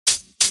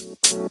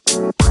Good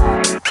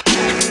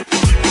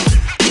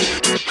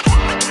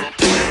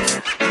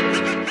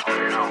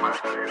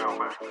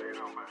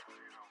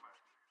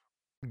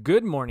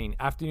morning,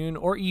 afternoon,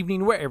 or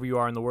evening, wherever you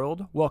are in the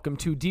world. Welcome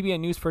to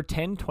DBN News for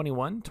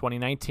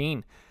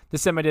 10/21/2019, the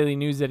semi-daily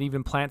news that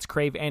even plants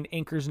crave and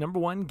Anchor's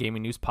 #1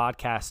 gaming news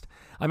podcast.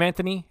 I'm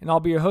Anthony, and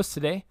I'll be your host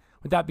today.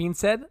 With that being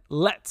said,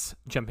 let's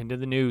jump into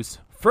the news.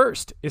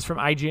 First is from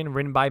IGN,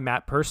 written by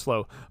Matt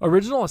Purslow.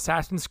 Original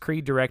Assassin's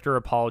Creed director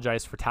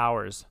apologized for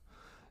towers.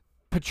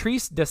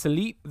 Patrice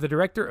Desilets, the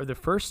director of the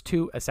first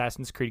two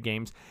Assassin's Creed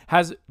games,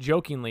 has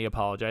jokingly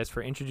apologized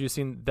for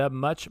introducing the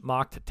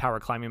much-mocked tower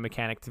climbing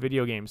mechanic to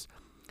video games.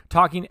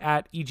 Talking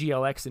at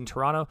EGLX in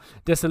Toronto,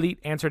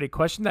 Desilets answered a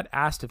question that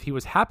asked if he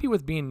was happy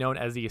with being known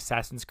as the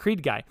Assassin's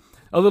Creed guy.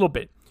 A little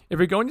bit. If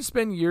you're going to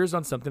spend years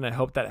on something, I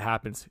hope that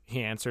happens,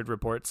 he answered,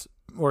 reports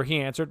to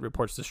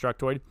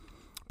Structoid.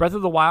 Breath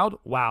of the Wild?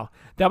 Wow,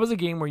 that was a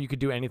game where you could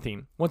do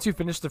anything. Once you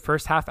finished the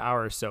first half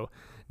hour or so,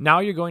 now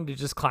you're going to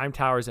just climb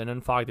towers and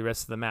unfog the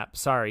rest of the map.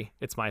 Sorry,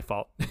 it's my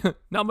fault.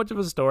 Not much of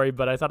a story,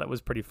 but I thought it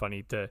was pretty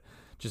funny to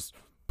just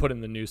put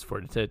in the news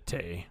for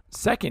today.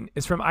 Second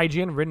is from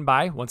IGN, written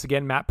by, once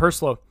again, Matt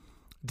Purslow.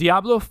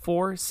 Diablo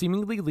 4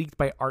 seemingly leaked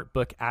by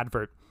Artbook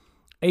advert.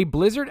 A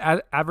Blizzard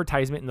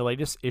advertisement in the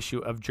latest issue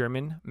of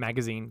German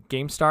magazine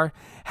GameStar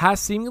has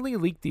seemingly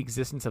leaked the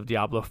existence of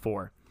Diablo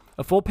 4.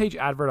 A full-page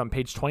advert on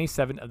page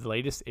 27 of the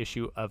latest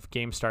issue of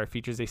GameStar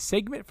features a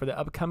segment for the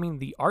upcoming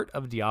The Art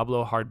of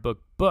Diablo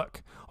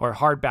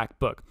hardback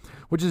book,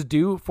 which is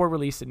due for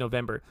release in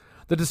November.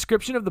 The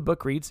description of the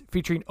book reads,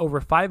 featuring over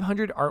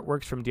 500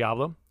 artworks from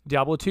Diablo,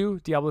 Diablo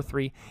 2, Diablo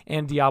 3,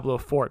 and Diablo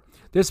 4.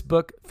 This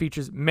book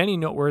features many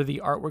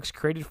noteworthy artworks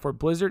created for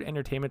Blizzard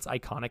Entertainment's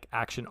iconic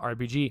action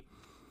RPG.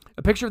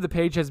 A picture of the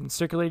page has been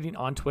circulating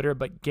on Twitter,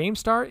 but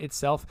GameStar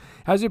itself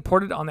has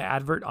reported on the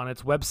advert on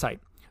its website.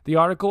 The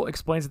article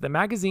explains that the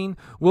magazine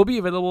will be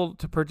available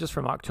to purchase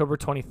from October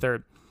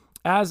 23rd.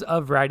 As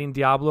of writing,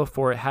 Diablo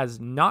 4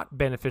 has not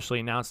been officially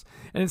announced,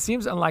 and it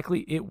seems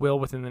unlikely it will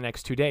within the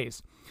next 2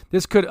 days.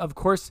 This could, of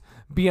course,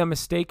 be a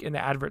mistake in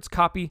the advert's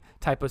copy.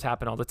 Typos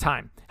happen all the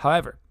time.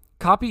 However,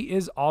 copy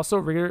is also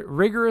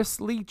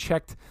rigorously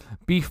checked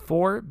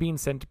before being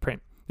sent to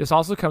print. This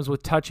also comes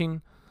with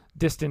touching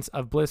distance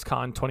of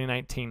BlizzCon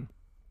 2019.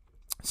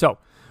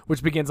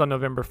 Which begins on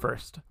November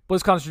 1st.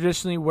 BlizzCon is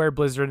traditionally where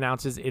Blizzard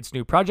announces its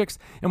new projects,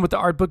 and with the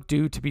art book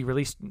due to be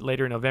released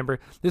later in November,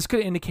 this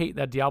could indicate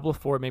that Diablo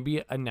 4 may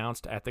be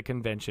announced at the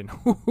convention.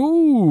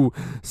 Woohoo!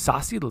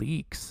 Saucy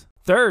leaks.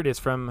 Third is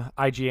from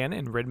IGN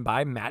and written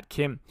by Matt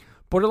Kim.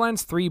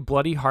 Borderlands 3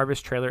 Bloody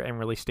Harvest trailer and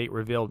release date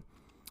revealed.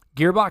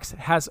 Gearbox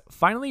has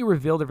finally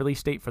revealed a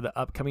release date for the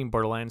upcoming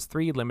Borderlands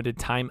 3 limited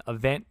time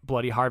event,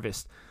 Bloody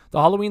Harvest. The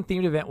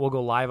Halloween-themed event will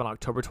go live on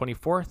October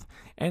 24th,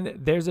 and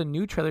there's a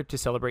new trailer to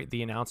celebrate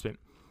the announcement.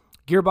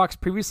 Gearbox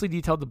previously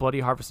detailed the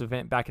Bloody Harvest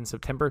event back in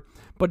September,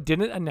 but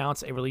didn't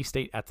announce a release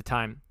date at the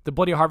time. The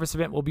Bloody Harvest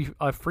event will be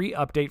a free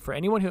update for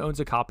anyone who owns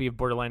a copy of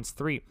Borderlands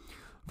 3.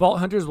 Vault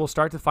Hunters will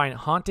start to find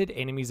haunted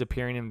enemies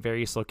appearing in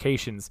various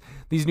locations.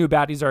 These new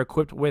baddies are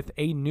equipped with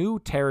a new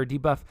terror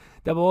debuff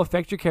that will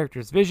affect your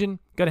character's vision,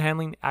 gun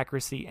handling,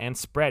 accuracy, and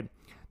spread.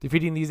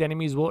 Defeating these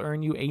enemies will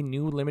earn you a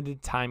new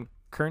limited time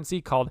currency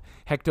called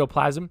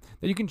Hectoplasm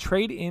that you can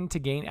trade in to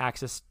gain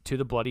access to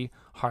the Bloody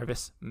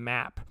Harvest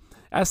map.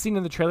 As seen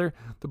in the trailer,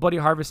 the Bloody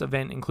Harvest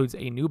event includes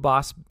a new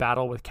boss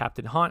battle with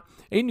Captain Haunt,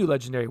 a new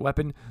legendary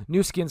weapon,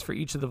 new skins for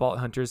each of the Vault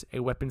Hunters, a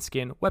weapon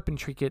skin, weapon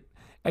trinket,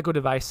 echo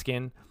device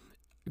skin,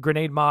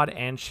 grenade mod,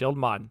 and shield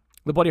mod.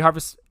 The Bloody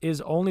Harvest is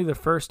only the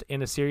first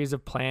in a series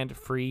of planned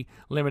free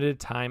limited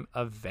time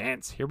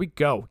events. Here we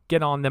go.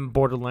 Get on them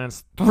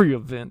Borderlands 3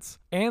 events.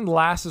 And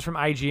last is from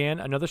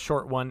IGN, another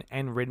short one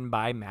and written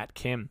by Matt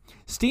Kim.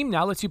 Steam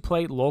now lets you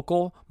play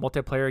local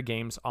multiplayer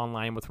games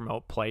online with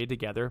remote play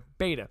together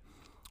beta.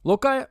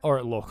 Local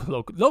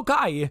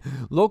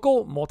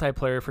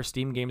multiplayer for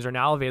Steam games are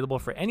now available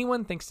for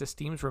anyone thanks to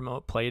Steam's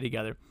remote play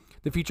together.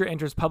 The feature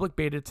enters public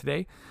beta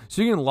today,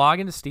 so you can log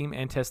into Steam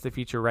and test the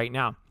feature right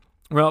now.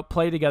 Remote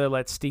Play Together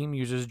lets Steam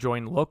users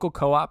join local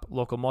co-op,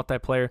 local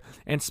multiplayer,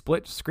 and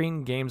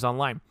split-screen games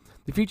online.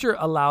 The feature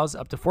allows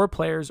up to 4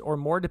 players or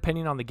more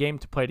depending on the game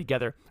to play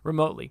together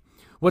remotely.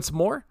 What's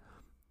more,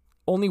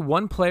 only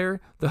one player,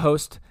 the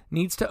host,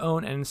 needs to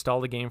own and install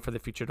the game for the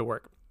feature to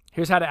work.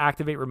 Here's how to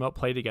activate Remote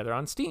Play Together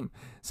on Steam.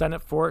 Sign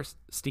up for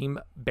Steam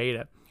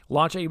Beta.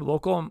 Launch a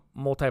local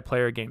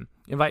multiplayer game.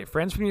 Invite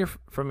friends from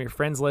your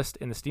friends list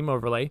in the Steam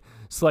overlay.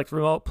 Select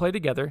Remote Play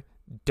Together.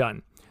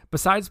 Done.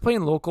 Besides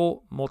playing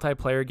local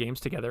multiplayer games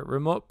together,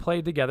 Remote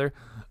Play Together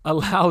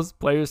allows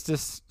players to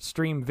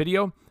stream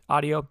video,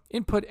 audio,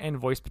 input, and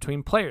voice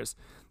between players.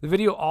 The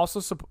feature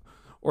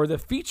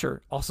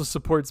also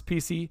supports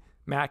PC,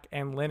 Mac,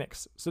 and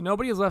Linux, so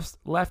nobody is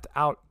left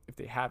out if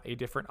they have a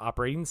different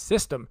operating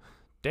system.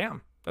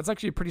 Damn, that's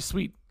actually a pretty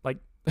sweet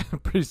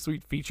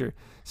feature.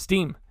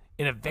 Steam.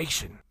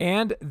 Innovation.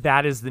 And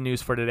that is the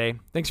news for today.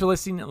 Thanks for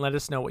listening, and let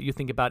us know what you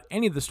think about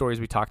any of the stories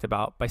we talked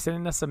about by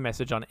sending us a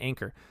message on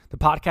Anchor, the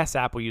podcast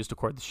app we use to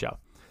record the show.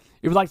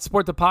 If you'd like to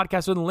support the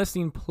podcast or the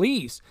listening,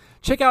 please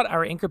check out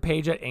our Anchor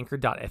page at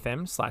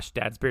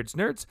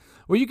anchor.fm/dadsbeardsnerds,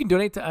 where you can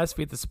donate to us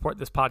via the support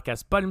this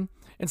podcast button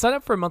and sign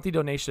up for a monthly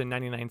donation of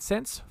 99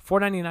 cents,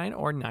 $4.99,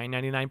 or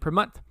 $9.99 per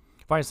month.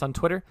 Find us on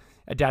Twitter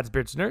at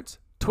dadsbeardsnerds,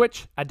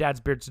 Twitch at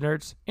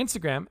dadsbeardsnerds,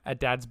 Instagram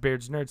at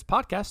dadsbeardsnerds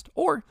podcast,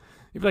 or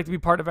if you'd like to be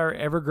part of our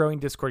ever-growing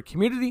Discord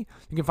community,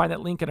 you can find that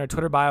link in our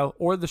Twitter bio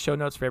or the show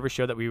notes for every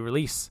show that we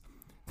release.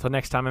 Until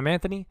next time, I'm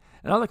Anthony,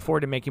 and I look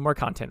forward to making more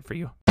content for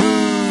you.